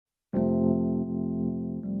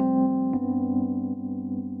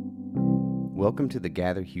Welcome to the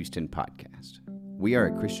Gather Houston podcast. We are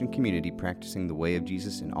a Christian community practicing the way of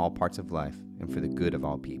Jesus in all parts of life and for the good of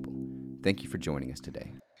all people. Thank you for joining us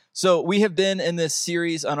today. So we have been in this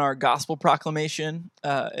series on our gospel proclamation.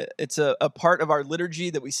 It's a part of our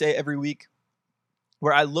liturgy that we say every week,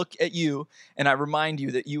 where I look at you and I remind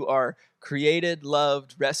you that you are created,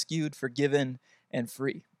 loved, rescued, forgiven, and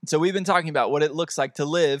free. So we've been talking about what it looks like to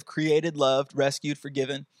live created, loved, rescued,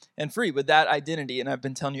 forgiven, and free with that identity. And I've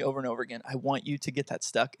been telling you over and over again, I want you to get that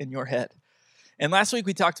stuck in your head. And last week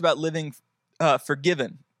we talked about living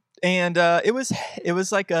forgiven. And it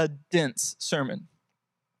was like a dense sermon.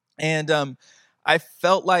 And I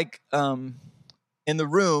felt like in the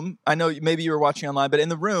room, I know maybe you were watching online, but in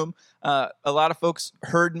the room, a lot of folks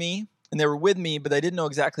heard me and they were with me, but they didn't know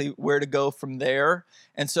exactly where to go from there.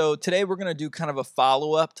 And so today we're going to do kind of a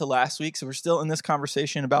follow-up to last week. So we're still in this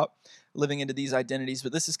conversation about living into these identities,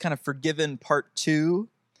 but this is kind of Forgiven Part 2.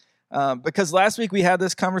 Because last week we had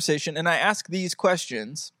this conversation and I asked these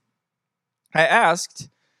questions. I asked,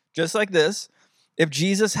 just like this, if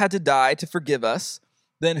Jesus had to die to forgive us,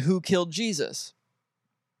 then who killed Jesus?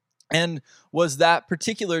 And was that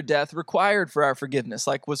particular death required for our forgiveness?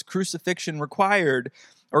 Like, was crucifixion required,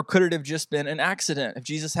 or could it have just been an accident? If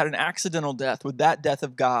Jesus had an accidental death, would that death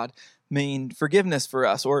of God mean forgiveness for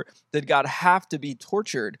us? Or did God have to be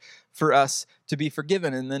tortured for us to be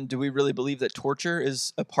forgiven? And then do we really believe that torture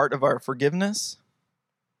is a part of our forgiveness?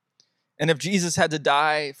 And if Jesus had to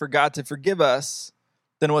die for God to forgive us,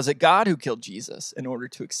 then was it God who killed Jesus in order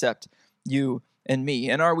to accept you and me?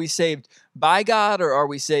 And are we saved by God or are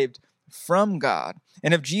we saved from God?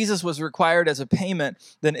 And if Jesus was required as a payment,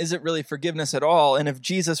 then is it really forgiveness at all? And if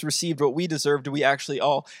Jesus received what we deserve, do we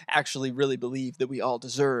all really believe that we all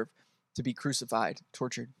deserve to be crucified,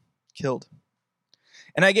 tortured, killed?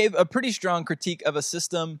 And I gave a pretty strong critique of a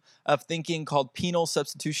system of thinking called penal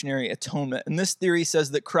substitutionary atonement. And this theory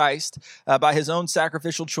says that Christ, by his own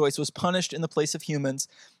sacrificial choice, was punished in the place of humans,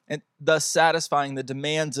 and thus satisfying the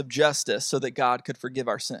demands of justice so that God could forgive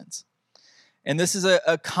our sins. And this is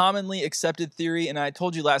a commonly accepted theory, and I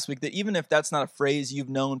told you last week that even if that's not a phrase you've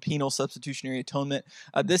known, penal substitutionary atonement,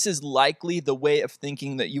 this is likely the way of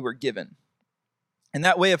thinking that you were given. And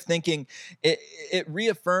that way of thinking, it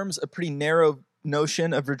reaffirms a pretty narrow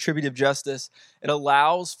notion of retributive justice. It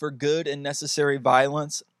allows for good and necessary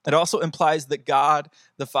violence. It also implies that God,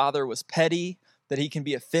 the Father, was petty, that he can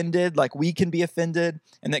be offended like we can be offended,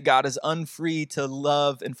 and that God is unfree to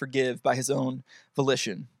love and forgive by his own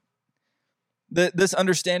volition. This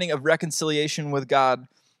understanding of reconciliation with God,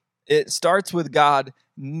 it starts with God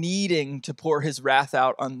needing to pour his wrath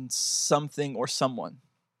out on something or someone.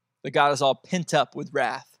 That God is all pent up with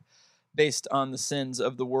wrath based on the sins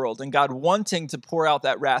of the world, and God wanting to pour out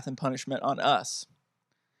that wrath and punishment on us.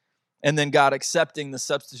 And then God accepting the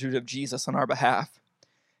substitute of Jesus on our behalf.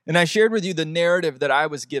 And I shared with you the narrative that I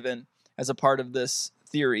was given as a part of this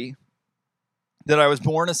theory, that I was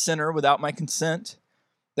born a sinner without my consent,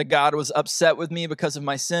 that God was upset with me because of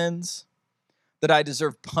my sins, that I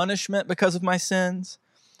deserved punishment because of my sins,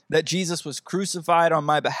 that Jesus was crucified on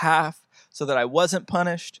my behalf so that I wasn't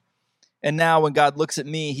punished. And now when God looks at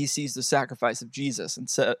me, he sees the sacrifice of Jesus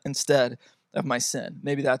instead of my sin.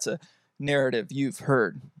 Maybe that's a narrative you've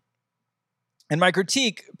heard. And my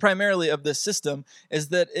critique primarily of this system is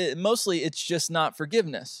that it's just not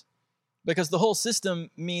forgiveness, because the whole system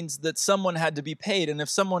means that someone had to be paid. And if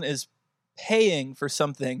someone is paying for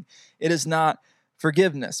something, it is not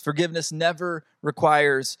forgiveness. Forgiveness never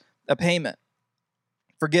requires a payment.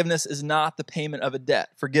 Forgiveness is not the payment of a debt.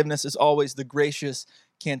 Forgiveness is always the gracious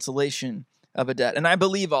cancellation of a debt. And I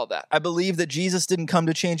believe all that. I believe that Jesus didn't come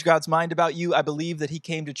to change God's mind about you. I believe that he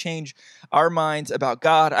came to change our minds about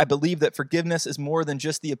God. I believe that forgiveness is more than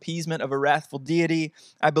just the appeasement of a wrathful deity.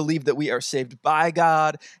 I believe that we are saved by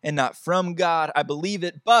God and not from God. I believe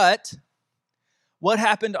it, but what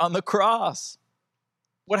happened on the cross?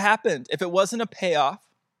 What happened? If it wasn't a payoff,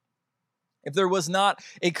 if there was not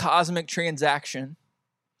a cosmic transaction,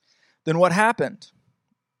 then what happened?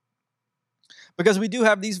 Because we do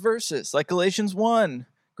have these verses, like Galatians 1,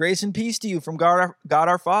 grace and peace to you from God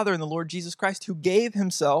our Father and the Lord Jesus Christ, who gave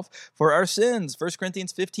himself for our sins. 1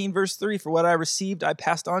 Corinthians 15, verse 3, for what I received, I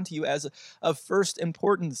passed on to you as of first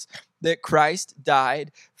importance, that Christ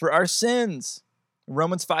died for our sins.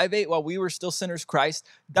 Romans 5:8, while we were still sinners, Christ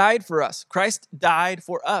died for us. Christ died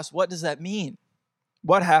for us. What does that mean?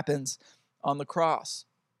 What happens on the cross?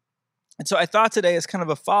 And so I thought today as kind of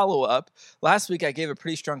a follow-up. Last week I gave a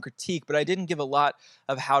pretty strong critique, but I didn't give a lot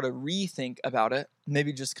of how to rethink about it,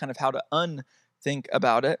 maybe just kind of how to think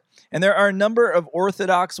about it. And there are a number of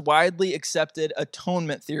orthodox, widely accepted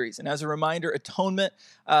atonement theories. And as a reminder, atonement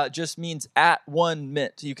just means at one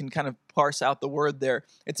mint. You can kind of parse out the word there.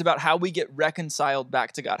 It's about how we get reconciled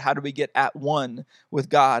back to God. How do we get at one with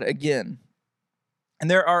God again? And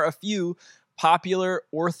there are a few popular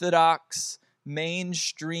orthodox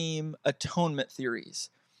mainstream atonement theories.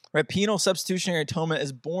 Right? Penal substitutionary atonement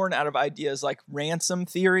is born out of ideas like ransom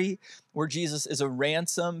theory, where Jesus is a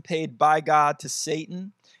ransom paid by God to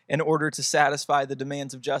Satan in order to satisfy the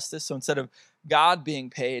demands of justice. So instead of God being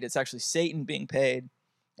paid, it's actually Satan being paid.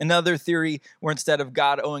 Another theory where instead of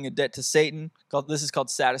God owing a debt to Satan, this is called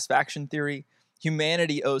satisfaction theory,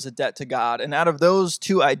 humanity owes a debt to God. And out of those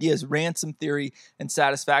two ideas, ransom theory and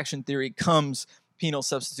satisfaction theory, comes penal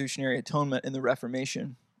substitutionary atonement in the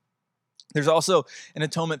Reformation. There's also an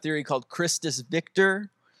atonement theory called Christus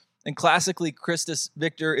Victor. And classically, Christus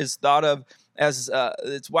Victor is thought of as,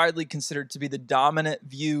 it's widely considered to be the dominant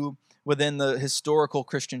view within the historical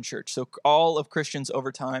Christian church. So all of Christians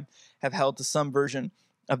over time have held to some version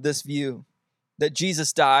of this view, that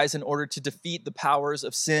Jesus dies in order to defeat the powers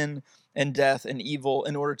of sin and death and evil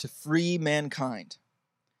in order to free mankind.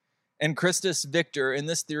 And Christus Victor, in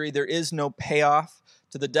this theory, there is no payoff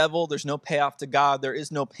to the devil. There's no payoff to God. There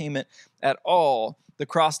is no payment at all. The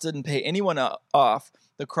cross didn't pay anyone off.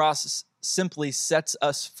 The cross simply sets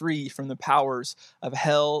us free from the powers of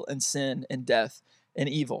hell and sin and death and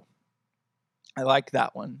evil. I like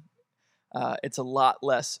that one. It's a lot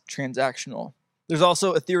less transactional. There's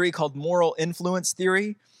also a theory called moral influence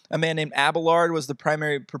theory. A man named Abelard was the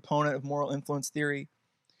primary proponent of moral influence theory.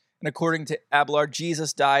 And according to Abelard,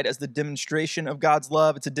 Jesus died as the demonstration of God's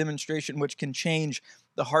love. It's a demonstration which can change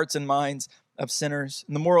the hearts and minds of sinners.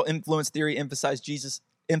 And the moral influence theory emphasizes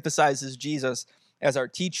Jesus as our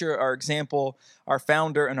teacher, our example, our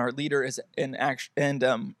founder, and our leader, kind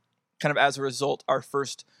of as a result, our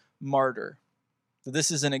first martyr. So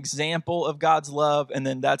this is an example of God's love, and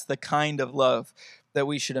then that's the kind of love that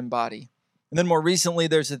we should embody. And then more recently,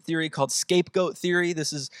 there's a theory called scapegoat theory.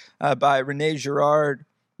 This is by René Girard.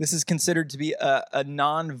 This is considered to be a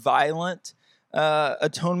non-violent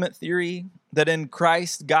atonement theory, that in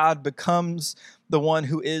Christ, God becomes the one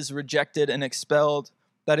who is rejected and expelled.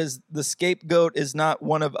 That is, the scapegoat is not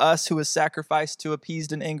one of us who is sacrificed to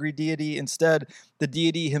appease an angry deity. Instead, the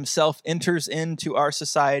deity himself enters into our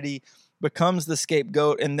society, becomes the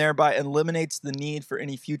scapegoat, and thereby eliminates the need for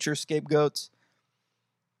any future scapegoats.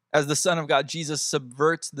 As the Son of God, Jesus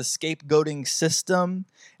subverts the scapegoating system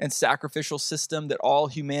and sacrificial system that all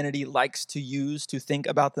humanity likes to use to think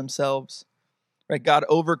about themselves. Right? God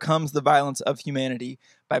overcomes the violence of humanity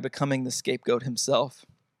by becoming the scapegoat himself.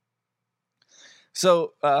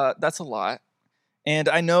 So that's a lot. And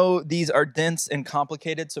I know these are dense and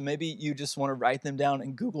complicated, so maybe you just want to write them down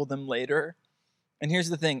and Google them later. And here's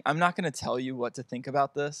the thing. I'm not going to tell you what to think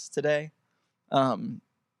about this today.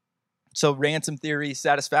 So ransom theory,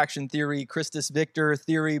 satisfaction theory, Christus Victor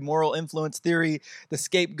theory, moral influence theory, the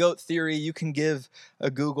scapegoat theory, you can give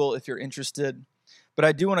a Google if you're interested. But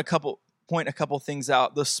I do want to point a couple things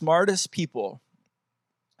out. The smartest people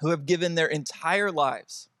who have given their entire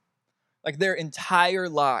lives,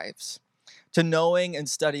 to knowing and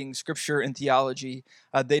studying scripture and theology,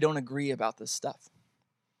 they don't agree about this stuff.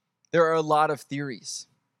 There are a lot of theories.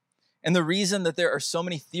 And the reason that there are so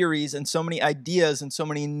many theories and so many ideas and so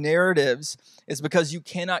many narratives is because you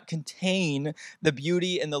cannot contain the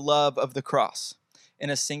beauty and the love of the cross in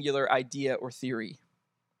a singular idea or theory.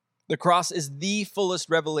 The cross is the fullest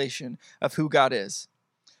revelation of who God is.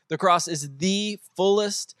 The cross is the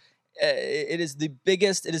fullest, it is the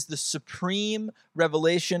biggest, it is the supreme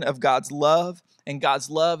revelation of God's love, and God's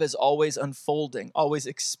love is always unfolding, always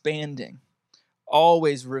expanding,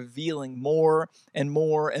 always revealing more and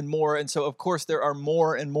more and more. And so, of course, there are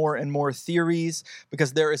more and more and more theories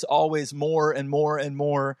because there is always more and more and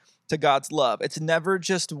more to God's love. It's never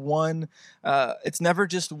just one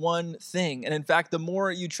thing. And in fact, the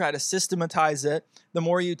more you try to systematize it, the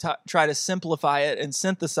more you try to simplify it and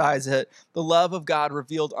synthesize it, the love of God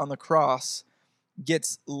revealed on the cross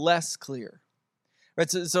gets less clear. Right?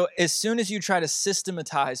 So as soon as you try to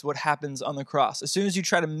systematize what happens on the cross, as soon as you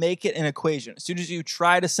try to make it an equation, as soon as you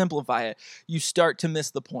try to simplify it, you start to miss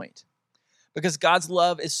the point. Because God's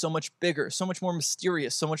love is so much bigger, so much more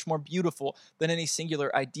mysterious, so much more beautiful than any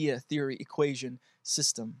singular idea, theory, equation,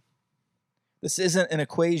 system. This isn't an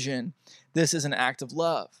equation. This is an act of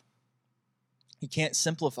love. You can't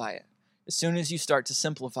simplify it. As soon as you start to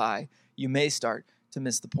simplify, you may start to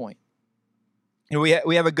miss the point. You know,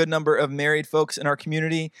 we have a good number of married folks in our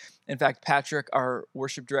community. In fact, Patrick, our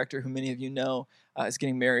worship director, who many of you know, is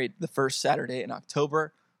getting married the first Saturday in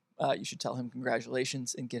October. you should tell him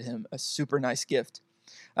congratulations and get him a super nice gift.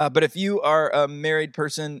 But if you are a married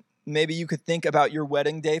person, maybe you could think about your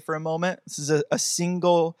wedding day for a moment. This is a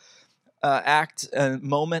single act, a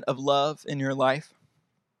moment of love in your life.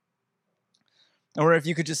 I wonder if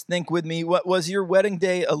you could just think with me, what was your wedding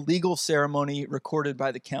day a legal ceremony recorded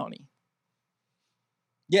by the county?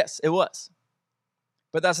 Yes, it was.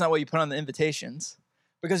 But that's not what you put on the invitations,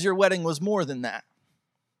 because your wedding was more than that.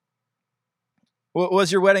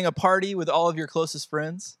 Was your wedding a party with all of your closest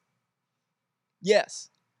friends? Yes,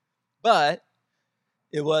 but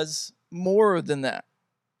it was more than that.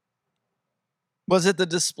 Was it the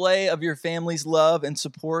display of your family's love and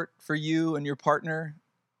support for you and your partner?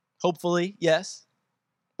 Hopefully, yes.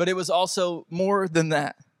 But it was also more than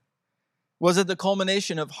that. Was it the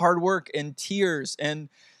culmination of hard work and tears and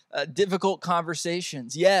difficult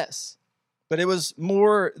conversations? Yes. But it was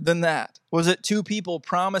more than that. Was it two people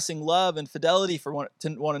promising love and fidelity to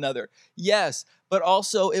one another? Yes. But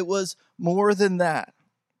also it was more than that.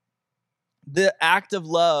 The act of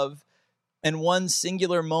love in one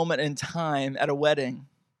singular moment in time at a wedding,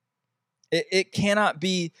 it cannot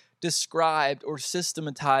be described or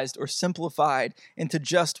systematized or simplified into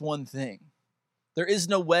just one thing. There is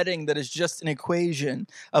no wedding that is just an equation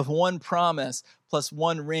of one promise plus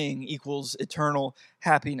one ring equals eternal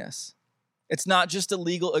happiness. It's not just a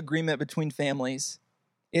legal agreement between families.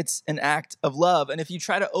 It's an act of love. And if you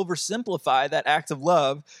try to oversimplify that act of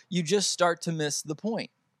love, you just start to miss the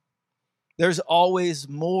point. There's always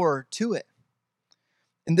more to it.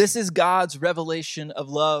 And this is God's revelation of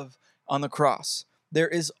love on the cross. There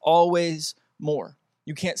is always more.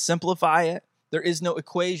 You can't simplify it. There is no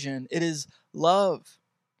equation. It is love.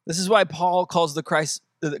 This is why Paul calls the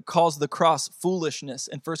cross foolishness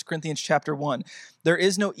in 1 Corinthians chapter 1. There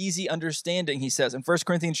is no easy understanding, he says. In 1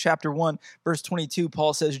 Corinthians chapter 1, verse 22,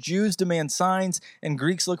 Paul says, Jews demand signs and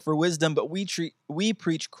Greeks look for wisdom, but we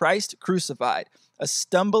preach Christ crucified, a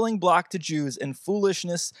stumbling block to Jews and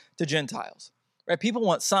foolishness to Gentiles. Right? People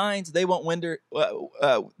want signs, they want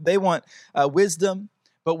wisdom,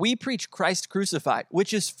 but we preach Christ crucified,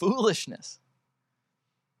 which is foolishness.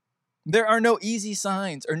 There are no easy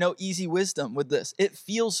signs or no easy wisdom with this. It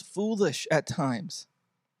feels foolish at times.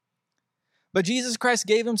 But Jesus Christ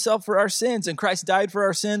gave himself for our sins, and Christ died for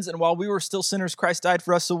our sins, and while we were still sinners, Christ died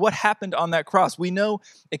for us. So what happened on that cross? We know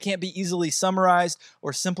it can't be easily summarized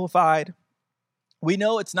or simplified. We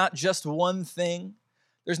know it's not just one thing.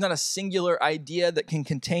 There's not a singular idea that can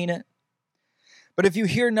contain it. But if you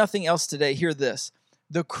hear nothing else today, hear this.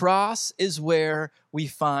 The cross is where we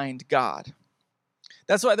find God.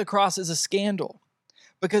 That's why the cross is a scandal,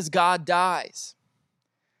 because God dies.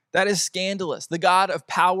 That is scandalous. The God of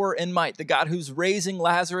power and might, the God who's raising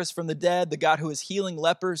Lazarus from the dead, the God who is healing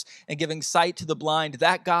lepers and giving sight to the blind,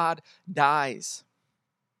 that God dies.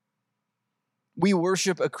 We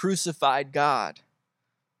worship a crucified God.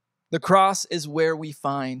 The cross is where we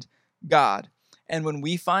find God. And when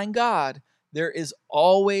we find God, there is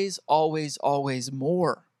always, always, always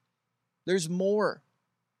more. There's more.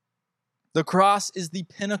 The cross is the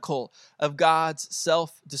pinnacle of God's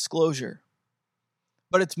self-disclosure.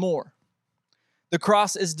 But it's more. The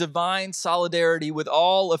cross is divine solidarity with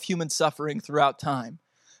all of human suffering throughout time.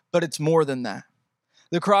 But it's more than that.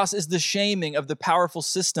 The cross is the shaming of the powerful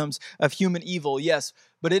systems of human evil, yes,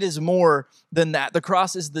 but it is more than that. The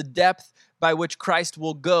cross is the depth by which Christ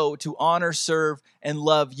will go to honor, serve, and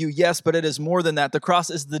love you. Yes, but it is more than that. The cross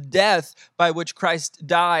is the death by which Christ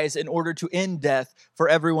dies in order to end death for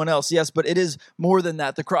everyone else. Yes, but it is more than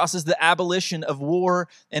that. The cross is the abolition of war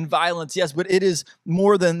and violence. Yes, but it is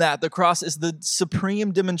more than that. The cross is the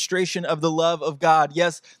supreme demonstration of the love of God.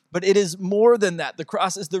 Yes, but it is more than that. The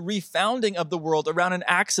cross is the refounding of the world around an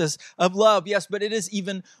axis of love. Yes, but it is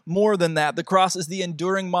even more than that. The cross is the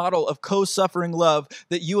enduring model of co-suffering love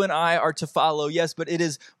that you and I are to follow. Yes, but it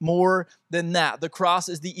is more than that. The cross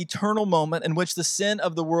is the eternal moment in which the sin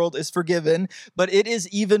of the world is forgiven, but it is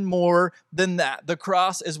even more than that. The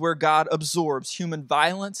cross is where God absorbs human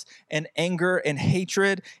violence and anger and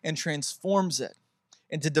hatred and transforms it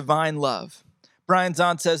into divine love. Brian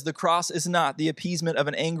Zahnd says the cross is not the appeasement of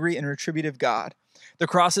an angry and retributive God. The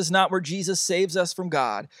cross is not where Jesus saves us from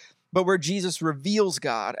God, but where Jesus reveals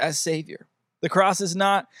God as Savior. The cross is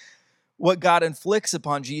not what God inflicts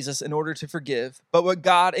upon Jesus in order to forgive, but what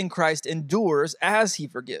God in Christ endures as he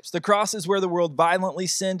forgives. The cross is where the world violently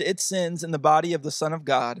sinned its sins in the body of the Son of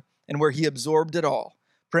God and where he absorbed it all,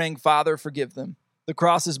 praying, Father, forgive them. The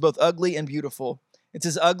cross is both ugly and beautiful. It's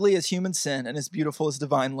as ugly as human sin and as beautiful as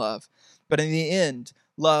divine love. But in the end,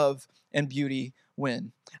 love and beauty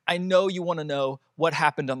win. I know you want to know what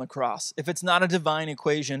happened on the cross. If it's not a divine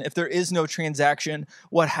equation, if there is no transaction,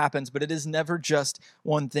 what happens? But it is never just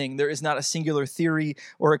one thing. There is not a singular theory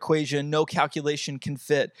or equation. No calculation can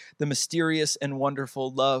fit the mysterious and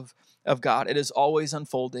wonderful love of God. It is always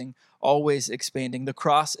unfolding, always expanding. The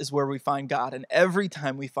cross is where we find God, and every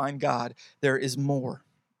time we find God, there is more.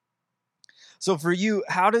 So for you,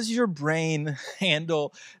 how does your brain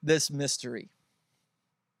handle this mystery?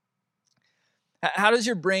 How does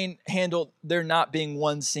your brain handle there not being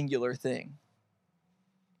one singular thing?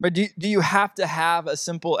 But do you have to have a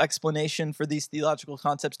simple explanation for these theological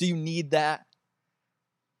concepts? Do you need that?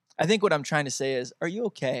 I think what I'm trying to say is, are you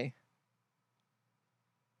okay?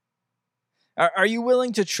 Are you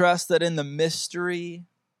willing to trust that in the mystery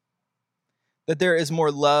that there is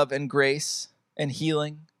more love and grace and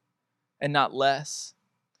healing and not less?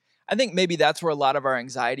 I think maybe that's where a lot of our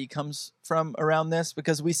anxiety comes from around this,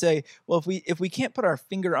 because we say, well, if we can't put our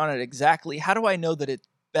finger on it exactly, how do I know that it's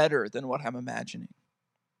better than what I'm imagining?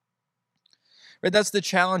 Right? That's the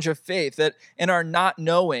challenge of faith, that in our not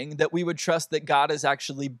knowing, that we would trust that God is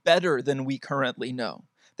actually better than we currently know,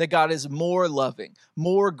 that God is more loving,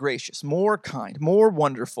 more gracious, more kind, more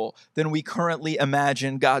wonderful than we currently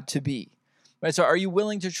imagine God to be. Right? So are you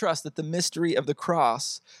willing to trust that the mystery of the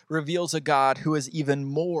cross reveals a God who is even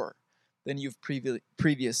more than you've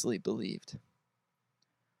previously believed?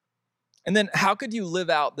 And then how could you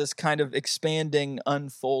live out this kind of expanding,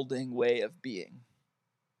 unfolding way of being?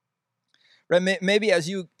 Right? Maybe as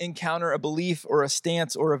you encounter a belief or a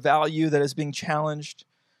stance or a value that is being challenged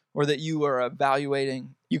or that you are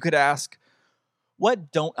evaluating, you could ask,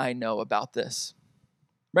 what don't I know about this?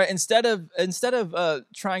 Right? Instead of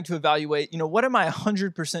trying to evaluate, what am I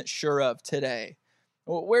 100% sure of today?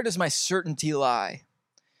 Where does my certainty lie?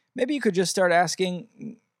 Maybe you could just start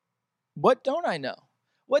asking, what don't I know?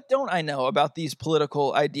 What don't I know about these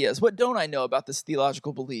political ideas? What don't I know about this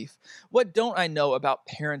theological belief? What don't I know about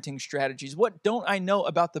parenting strategies? What don't I know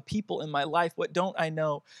about the people in my life? What don't I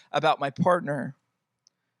know about my partner?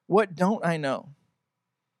 What don't I know?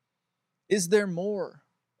 Is there more?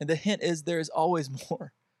 And the hint is there is always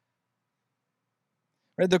more.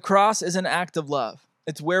 Right? The cross is an act of love.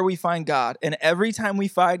 It's where we find God. And every time we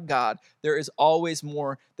find God, there is always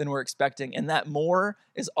more than we're expecting. And that more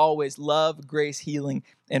is always love, grace, healing,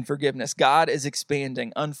 and forgiveness. God is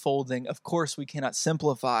expanding, unfolding. Of course, we cannot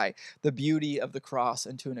simplify the beauty of the cross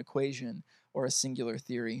into an equation or a singular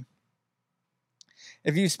theory.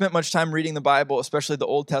 If you've spent much time reading the Bible, especially the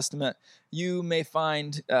Old Testament, you may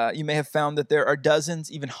have found that there are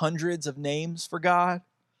dozens, even hundreds of names for God.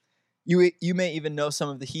 You may even know some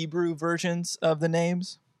of the Hebrew versions of the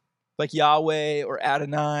names, like Yahweh or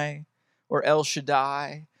Adonai or El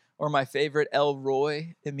Shaddai, or my favorite, El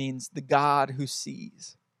Roi. It means the God who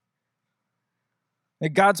sees.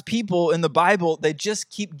 God's people in the Bible, they just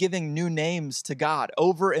keep giving new names to God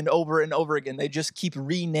over and over and over again. They just keep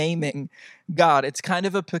renaming God. It's kind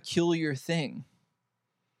of a peculiar thing.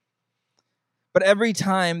 But every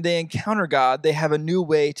time they encounter God, they have a new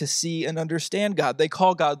way to see and understand God. They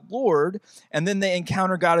call God Lord, and then they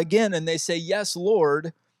encounter God again, and they say, yes,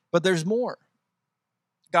 Lord, but there's more.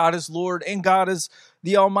 God is Lord, and God is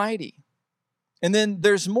the Almighty. And then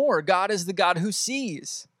there's more. God is the God who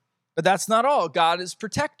sees. But that's not all. God is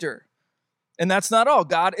protector. And that's not all.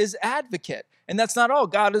 God is advocate. And that's not all.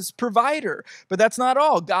 God is provider. But that's not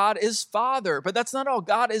all. God is father. But that's not all.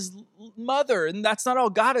 God is mother. And that's not all.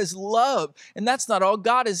 God is love. And that's not all.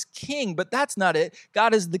 God is king. But that's not it.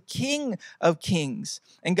 God is the King of kings.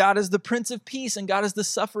 And God is the Prince of peace. And God is the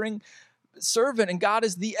suffering servant, and God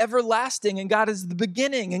is the everlasting, and God is the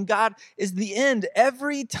beginning, and God is the end.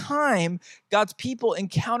 Every time God's people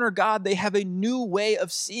encounter God, they have a new way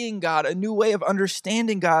of seeing God, a new way of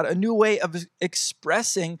understanding God, a new way of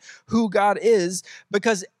expressing who God is,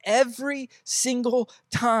 because every single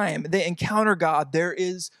time they encounter God, there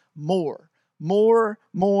is more. More.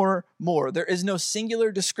 There is no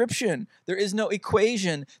singular description. There is no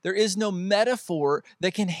equation. There is no metaphor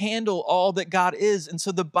that can handle all that God is. And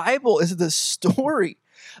so the Bible is the story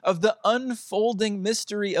of the unfolding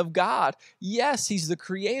mystery of God. Yes, he's the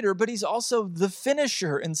creator, but he's also the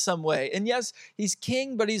finisher in some way. And yes, he's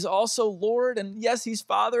king, but he's also Lord. And yes, he's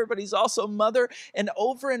father, but he's also mother. And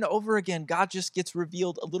over again, God just gets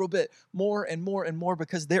revealed a little bit more and more and more,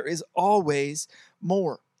 because there is always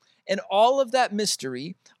more. And all of that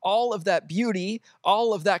mystery, all of that beauty,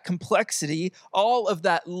 all of that complexity, all of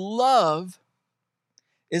that love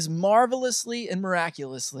is marvelously and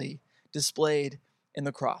miraculously displayed in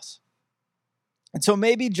the cross. And so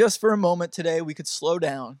maybe just for a moment today, we could slow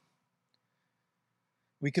down.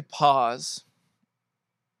 We could pause.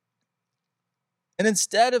 And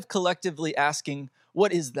instead of collectively asking,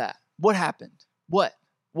 what is that? What happened? What?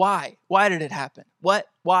 Why? Why did it happen? What?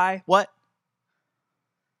 Why? What?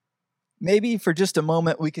 Maybe for just a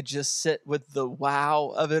moment we could just sit with the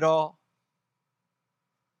wow of it all.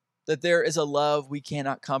 That there is a love we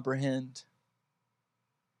cannot comprehend.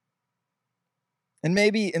 And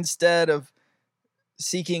maybe instead of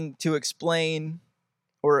seeking to explain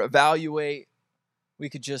or evaluate, we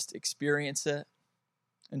could just experience it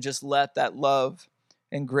and just let that love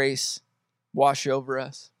and grace wash over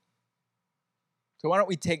us. So why don't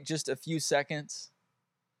we take just a few seconds?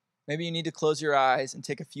 Maybe you need to close your eyes and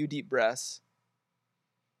take a few deep breaths.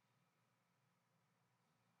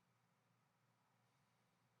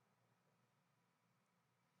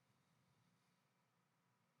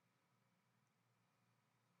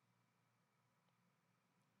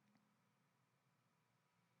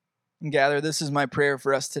 And gather, this is my prayer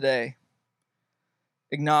for us today.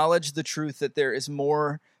 Acknowledge the truth that there is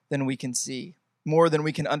more than we can see, more than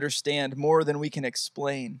we can understand, more than we can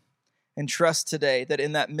explain. And trust today that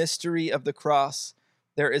in that mystery of the cross,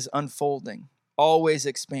 there is unfolding, always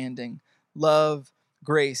expanding, love,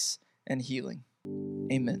 grace, and healing.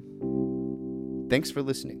 Amen. Thanks for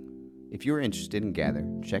listening. If you're interested in Gather,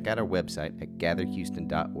 check out our website at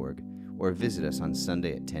gatherhouston.org or visit us on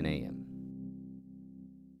Sunday at 10 a.m.